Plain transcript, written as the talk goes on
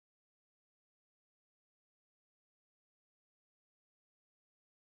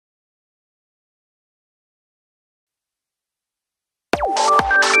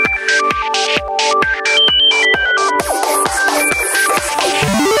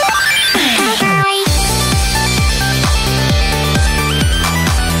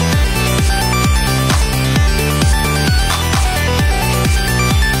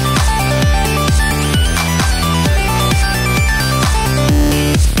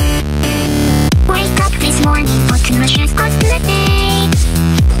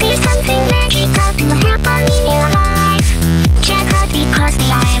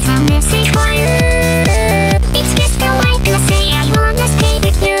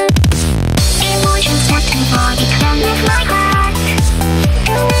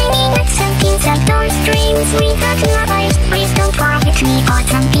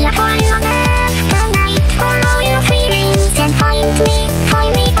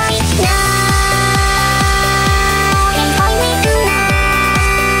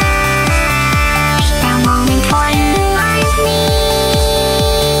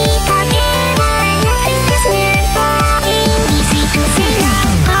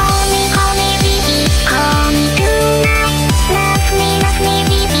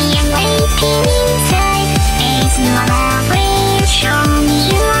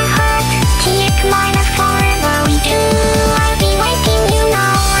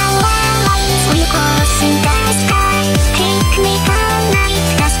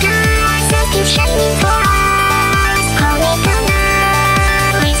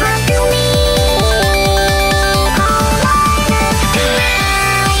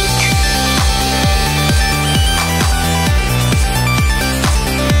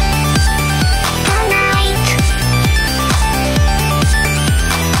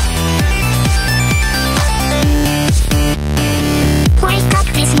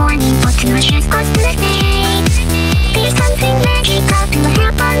too much is possibility. There's something magical to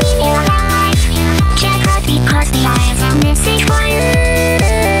happen in your life. Check out because the eyes are message for you.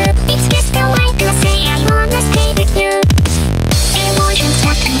 It's just a way to say I wanna stay with you. Emotions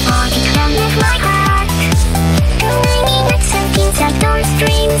start to body come with my heart. Doing it something like those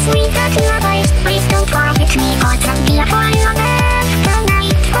dreams without lovers. Please don't forget me or don't be a foreigner.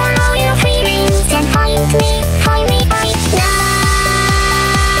 Tonight follow your feelings and find me right now.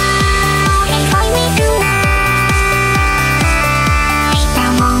 And find me tonight. The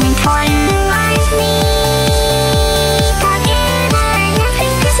moment for you and me. Together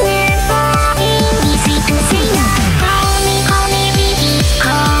nothing is never easy to say no. Call me baby,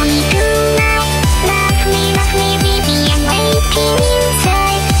 call me tonight. Love me baby, I'm waiting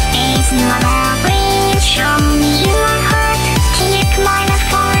inside. Is your love real? Show me your heart. Keep my love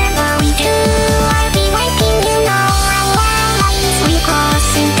forever with you. I'll be waiting, you know. Our eyes will cross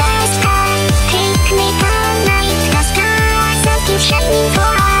in the sky. Take me tonight. The stars are keep shining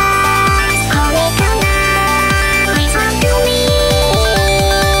for us. Call me tonight. Please run to me.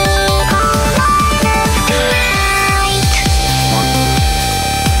 Call my love tonight.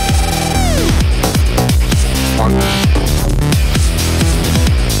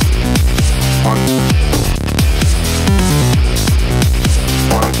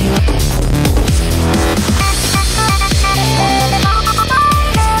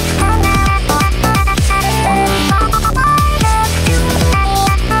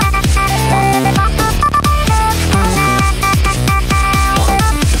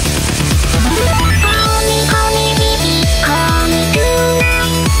 Call me baby, call me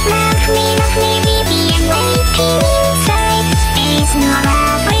tonight. Love me baby, I'm waiting inside. Is no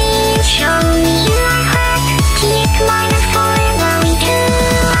love real? Show me your heart. Keep my love forever with you.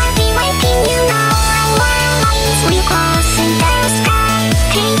 I'll be waiting, you know. Our eyes will cross in the sky.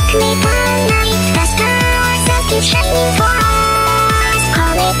 Take me tonight. The stars are keep shining for us.